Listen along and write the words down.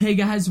Hey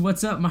guys,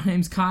 what's up? My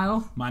name's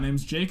Kyle. My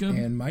name's Jacob.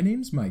 And my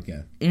name's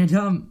Micah.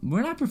 And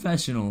we're not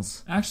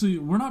professionals. Actually,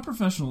 we're not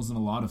professionals in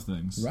a lot of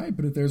things. Right,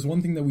 but if there's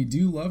one thing that we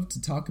do love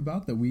to talk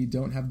about that we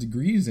don't have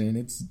degrees in,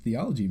 it's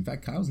theology. In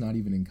fact, Kyle's not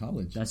even in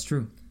college. That's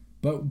true.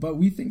 But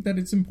we think that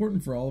it's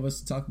important for all of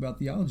us to talk about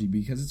theology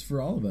because it's for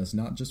all of us,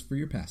 not just for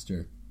your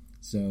pastor.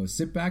 So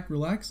sit back,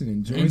 relax, and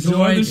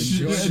enjoy the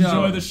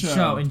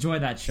show. Enjoy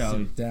that show.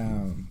 Sit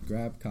down,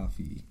 grab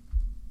coffee.